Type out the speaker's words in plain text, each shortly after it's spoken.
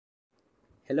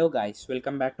Hello guys,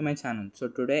 welcome back to my channel. So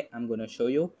today I'm going to show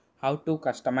you how to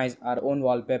customize our own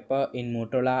wallpaper in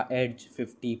Motorola Edge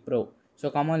 50 Pro.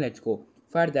 So come on, let's go.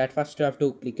 For that, first you have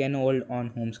to click and hold on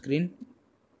home screen.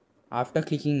 After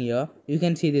clicking here, you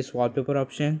can see this wallpaper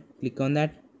option. Click on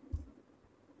that.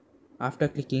 After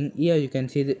clicking here, you can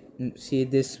see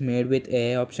this made with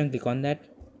AI option. Click on that.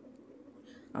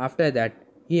 After that,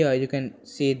 here you can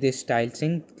see this style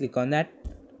sync. Click on that.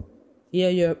 Here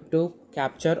you have to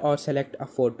capture or select a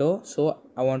photo. So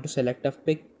I want to select a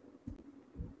pic.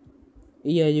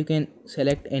 Here you can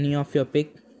select any of your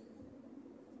pic.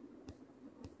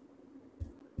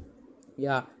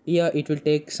 Yeah, here it will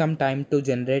take some time to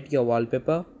generate your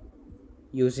wallpaper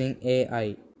using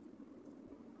AI.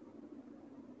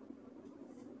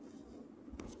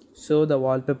 So the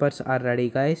wallpapers are ready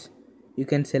guys. You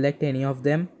can select any of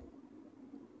them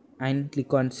and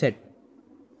click on set.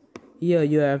 Here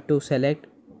you have to select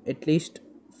at least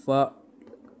for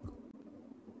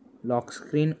lock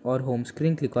screen or home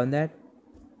screen. Click on that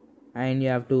and you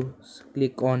have to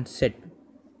click on set.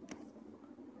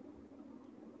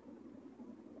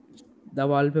 The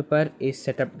wallpaper is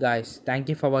set up guys. Thank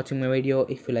you for watching my video.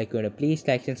 If you like it, please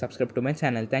like and subscribe to my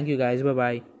channel. Thank you guys. Bye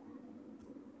bye.